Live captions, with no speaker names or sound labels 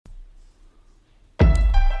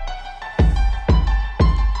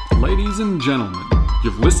Ladies and gentlemen,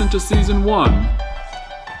 you've listened to Season 1.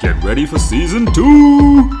 Get ready for Season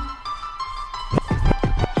 2!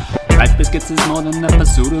 Life Biscuits is more than the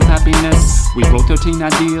pursuit of happiness. We wrote 13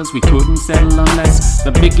 ideas, we couldn't settle on less.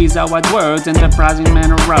 The biggies are wide words, enterprising men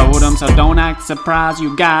who wrote them. So don't act surprised,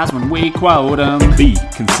 you guys, when we quote them. Be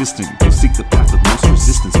consistent, go seek the path of most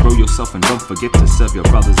resistance. Grow yourself and don't forget to serve your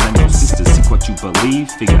brothers and your sisters. Seek what you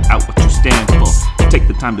believe, figure out what you stand for. Take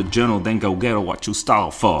the time to journal, then go get what you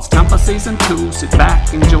stall for. It's time for Season 2, sit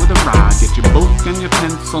back, enjoy the ride. Get your book and your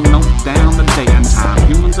pencil, note down the date and time.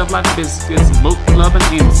 Humans of Life Biscuits, book club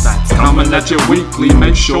and insights. Coming at you weekly,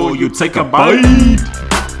 make sure you take a bite.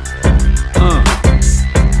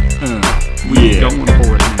 We're going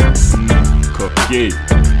for it now. Cookie.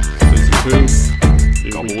 Season 2.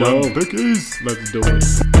 Here we go. Bickies. Let's do it.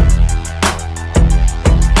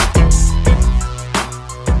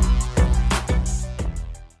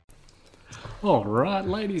 All right,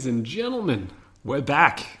 ladies and gentlemen. We're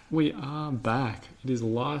back. We are back. It is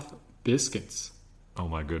Life Biscuits. Oh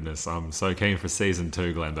my goodness, I'm so keen for Season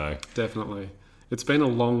 2, Glendo. Definitely. It's been a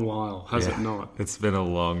long while, has it not? It's been a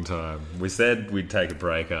long time. We said we'd take a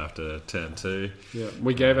break after Term 2. Yeah,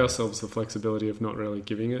 we gave ourselves the flexibility of not really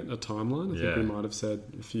giving it a timeline. I think we might have said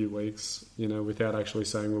a few weeks, without actually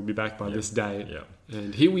saying we'll be back by this date. Yeah.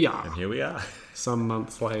 And here we are. Some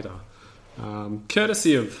months later.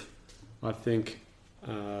 Courtesy of, I think,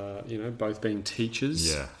 both being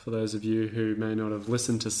teachers. Yeah. For those of you who may not have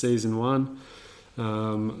listened to Season 1.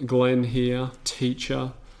 Glen here,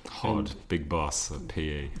 teacher. Hod, big boss of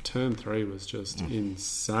PE. Term 3 was just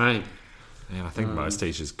insane. Yeah, I think most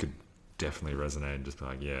teachers could definitely resonate and just be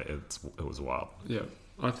like, it was wild. Yeah,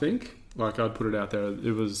 I think, I'd put it out there,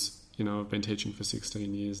 it was, I've been teaching for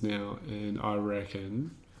 16 years now, and I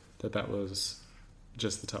reckon that was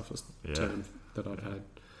just the toughest term that I'd had.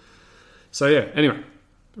 So anyway,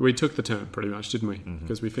 we took the term pretty much, didn't we?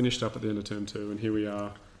 Because we finished up at the end of Term 2, and here we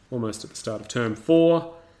are almost at the start of Term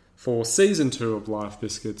 4. For Season 2 of Life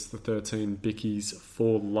Biscuits, the 13 Bickies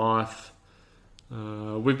for Life.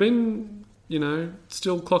 We've been,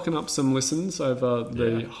 still clocking up some listens over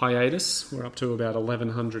the hiatus. We're up to about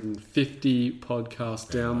 1,150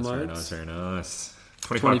 podcast downloads. Very nice.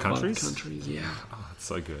 25 countries? Yeah. Oh, that's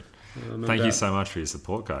so good. Thank you so much for your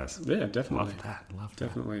support, guys. Yeah, definitely. Love that.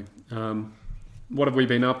 Definitely. What have we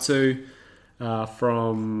been up to?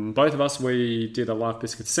 From both of us, we did a Life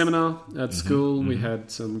Biscuits seminar at school. We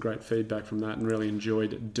had some great feedback from that and really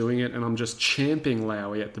enjoyed doing it. And I'm just champing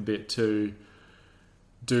Lowy at the bit to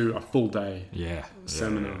do a full day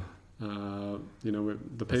seminar. The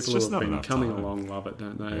people who have been coming along love it,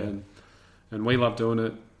 don't they? Yeah. And we love doing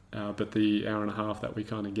it. But the hour and a half that we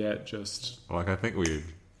kind of get just... I think we're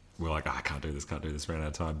like, I can't do this, ran out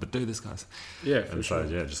of time. But do this, guys. Yeah, for sure.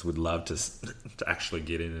 So, just would love to actually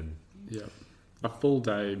get in and... Yeah. A full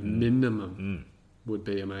day minimum would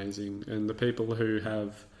be amazing. And the people who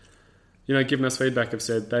have, given us feedback have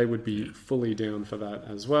said they would be fully down for that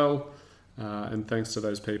as well. And thanks to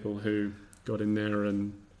those people who got in there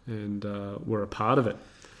and were a part of it.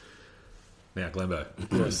 Now, Glenbo.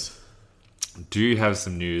 Yes. Do you have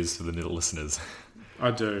some news for the little listeners? I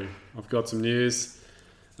do. I've got some news.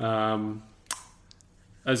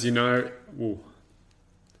 As you know,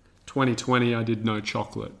 2020 I did no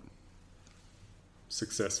chocolate.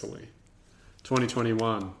 Successfully.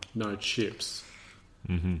 2021, no chips.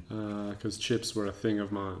 Because chips were a thing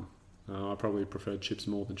of mine. I probably preferred chips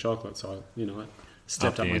more than chocolate, so I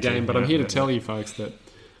stepped up my game. But I'm here to tell you folks that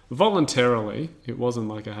voluntarily, it wasn't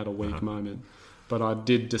like I had a weak moment, but I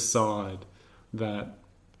did decide that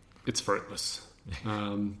it's fruitless.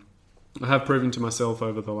 I have proven to myself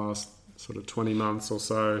over the last sort of 20 months or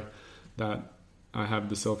so that I have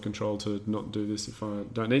the self-control to not do this if I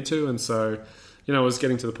don't need to, and so... I was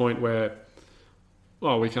getting to the point where,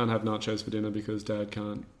 we can't have nachos for dinner because Dad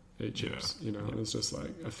can't eat chips. It was just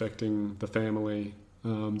affecting the family.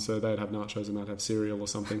 So they'd have nachos and I'd have cereal or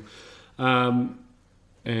something.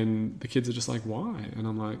 And the kids are just like, why? And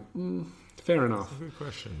I'm like, fair enough. That's a good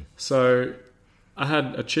question. So I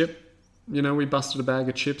had a chip. We busted a bag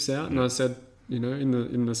of chips out, and I said,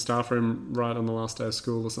 in the staff room right on the last day of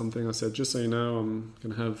school or something, I said, just so you know, I'm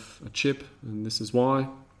going to have a chip, and this is why.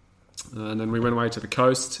 And then we went away to the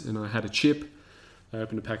coast and I had a chip. I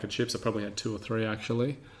opened a pack of chips. I probably had 2 or 3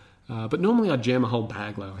 actually. But normally I jam a whole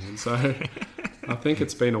bag, Lowy. And so I think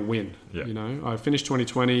it's been a win. Yeah. I finished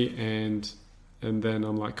 2020 and then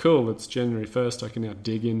I'm like, cool, it's January 1st. I can now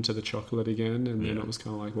dig into the chocolate again. And then it was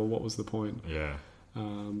kind of like, well, what was the point? Yeah.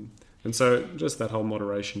 And so just that whole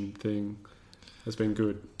moderation thing has been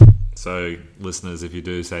good. So, listeners, if you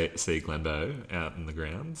do see Glenbo out in the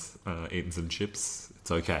grounds eating some chips,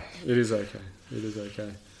 it's okay. It is okay. It is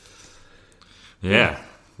okay. Yeah.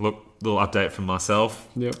 Look, little update from myself.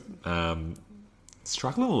 Yep.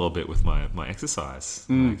 Struggling a little bit with my exercise.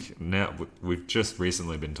 Like now, we've just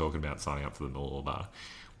recently been talking about signing up for the Millbar,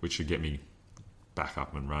 which should get me back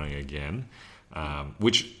up and running again.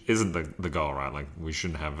 Which isn't the goal, right? Like, we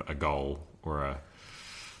shouldn't have a goal or a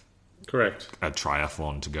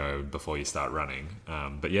triathlon to go before you start running.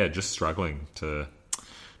 But yeah, just struggling to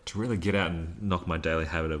really get out and knock my daily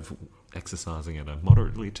habit of exercising at a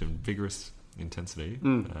moderately to vigorous intensity.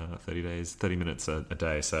 30 minutes a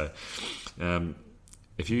day. So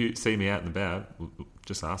if you see me out and about,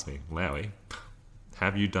 just ask me, Lowy,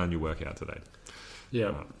 have you done your workout today?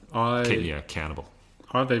 Yeah. Keep me accountable.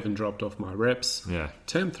 I've even dropped off my reps. Yeah.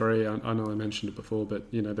 Term 3, I know I mentioned it before, but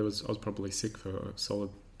I was probably sick for a solid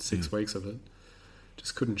 6 weeks of it.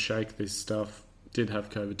 Just couldn't shake this stuff. Did have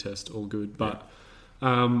COVID test, all good. But,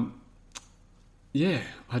 I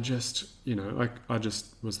just, I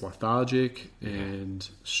just was lethargic and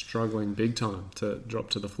struggling big time to drop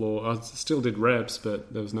to the floor. I still did reps,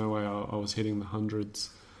 but there was no way I was hitting the hundreds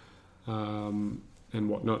and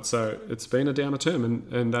whatnot. So it's been a downer term,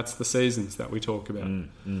 and that's the seasons that we talk about.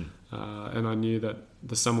 And I knew that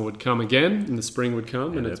the summer would come again and the spring would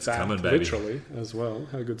come, and it's back coming, literally as well.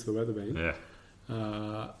 How good's the weather been? Yeah.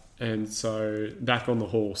 And so back on the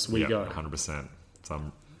horse we go. 100%. So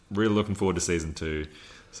I'm really looking forward to season 2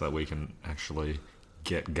 so that we can actually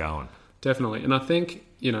get going. Definitely. And I think,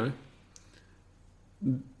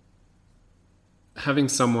 having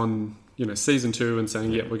someone, season 2 and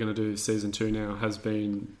saying, we're going to do season 2 now has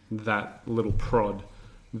been that little prod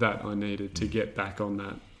that I needed to get back on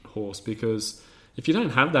that horse. Because if you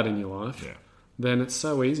don't have that in your life, then it's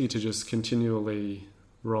so easy to just continually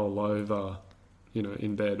roll over,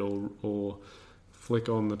 in bed or flick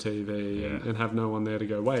on the TV and have no one there to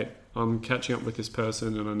go, wait, I'm catching up with this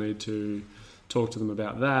person and I need to talk to them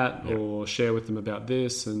about that or share with them about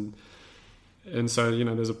this. And so,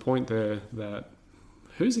 there's a point there that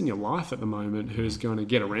who's in your life at the moment who's going to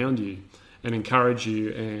get around you and encourage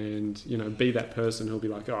you and, be that person who'll be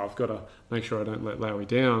like, oh, I've got to make sure I don't let Lowy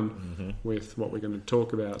down with what we're going to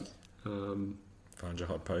talk about. Find your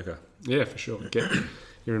hot poker. Yeah, for sure. Get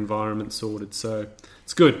your environment sorted. So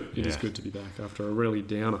it's good. It is good to be back after a really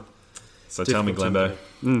downer. So tell me, Glenbo,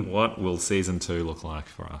 what will season 2 look like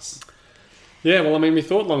for us? Yeah, well, we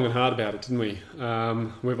thought long and hard about it, didn't we?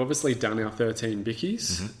 We've obviously done our 13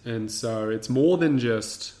 bickies, and so it's more than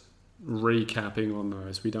just recapping on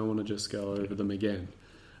those. We don't want to just go over them again.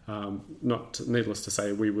 Needless to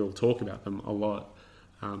say, we will talk about them a lot,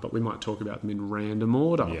 but we might talk about them in random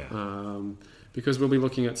order. Because we'll be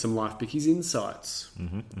looking at some Life Bickies insights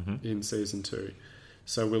in season 2.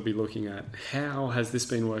 So we'll be looking at how has this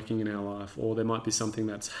been working in our life, or there might be something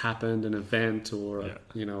that's happened, an event or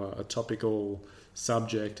a topical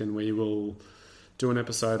subject, and we will do an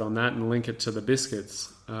episode on that and link it to the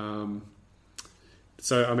biscuits. So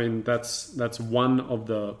that's one of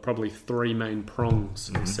the probably 3 main prongs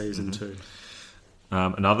of season 2.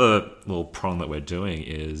 Another little prong that we're doing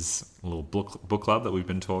is a little book club that we've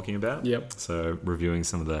been talking about. Yep. So reviewing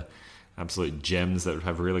some of the absolute gems that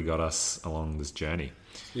have really got us along this journey.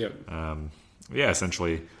 Yep.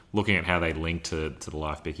 Essentially looking at how they link to the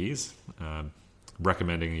Life Bickies,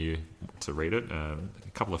 recommending you to read it, a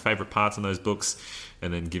couple of favourite parts in those books,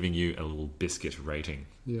 and then giving you a little biscuit rating.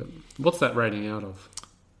 Yep. What's that rating out of?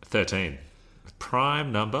 13.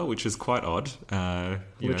 Prime number, which is quite odd.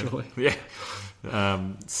 Literally.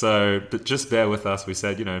 But just bear with us. We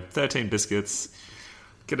said, 13 biscuits.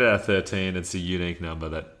 Get it out of 13. It's a unique number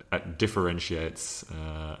that differentiates,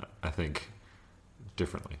 I think,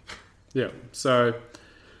 differently. Yeah. So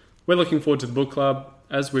we're looking forward to the book club.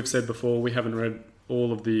 As we've said before, we haven't read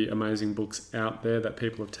all of the amazing books out there that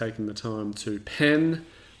people have taken the time to pen,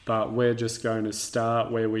 but we're just going to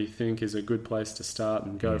start where we think is a good place to start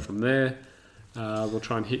and go from there. We'll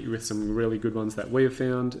try and hit you with some really good ones that we've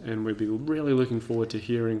found, and we'll be really looking forward to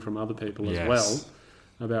hearing from other people as well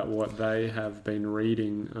about what they have been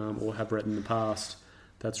reading or have read in the past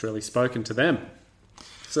that's really spoken to them.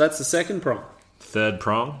 So that's the second prong. Third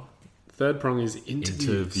prong is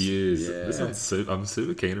interviews. Yeah. I'm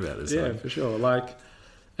super keen about this. Yeah, for sure.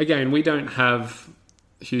 Again, we don't have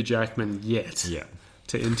Hugh Jackman yet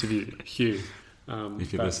to interview. Hugh.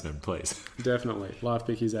 If you're listening, please. Definitely.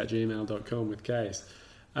 lifebickies@gmail.com with Ks.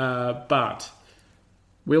 But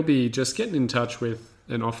we'll be just getting in touch with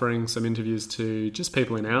and offering some interviews to just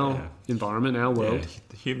people in our environment, our world.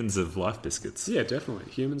 Yeah, humans of Life Biscuits. Yeah,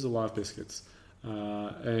 definitely. Humans of Life Biscuits.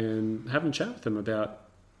 And having a chat with them about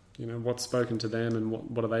what's spoken to them and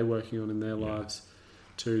what are they working on in their lives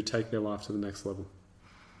to take their life to the next level.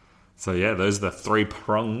 So yeah, those are the 3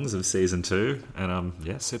 prongs of season 2, and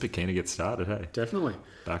super keen to get started. Hey, definitely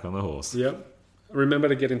back on the horse. Yep. Remember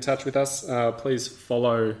to get in touch with us. Please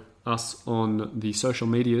follow us on the social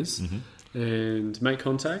medias and make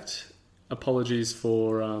contact. Apologies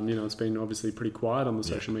for it's been obviously pretty quiet on the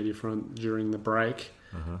social media front during the break,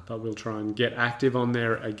 but we'll try and get active on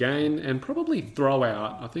there again and probably throw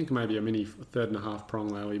out, I think maybe a mini 3.5 prong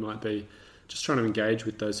Lowy might be. Just trying to engage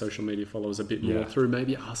with those social media followers a bit more through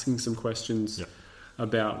maybe asking some questions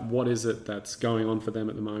about what is it that's going on for them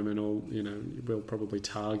at the moment, or we'll probably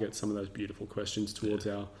target some of those beautiful questions towards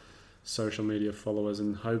our social media followers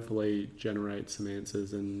and hopefully generate some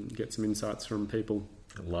answers and get some insights from people.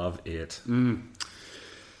 Love it.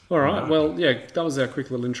 All right. Well, that was our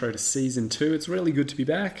quick little intro to season 2. It's really good to be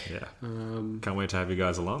back. Yeah. Can't wait to have you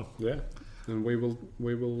guys along. Yeah, and we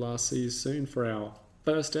will see you soon for our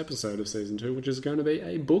first episode of season 2, which is going to be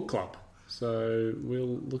a book club. So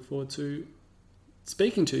we'll look forward to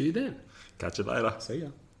speaking to you then. Catch you later. See ya.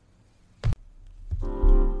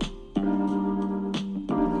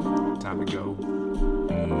 Time to go.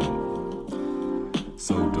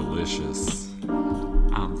 So delicious.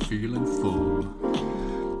 I'm feeling full.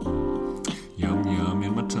 Yum yum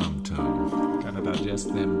in my tum tum. Gotta digest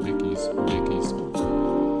them bickies.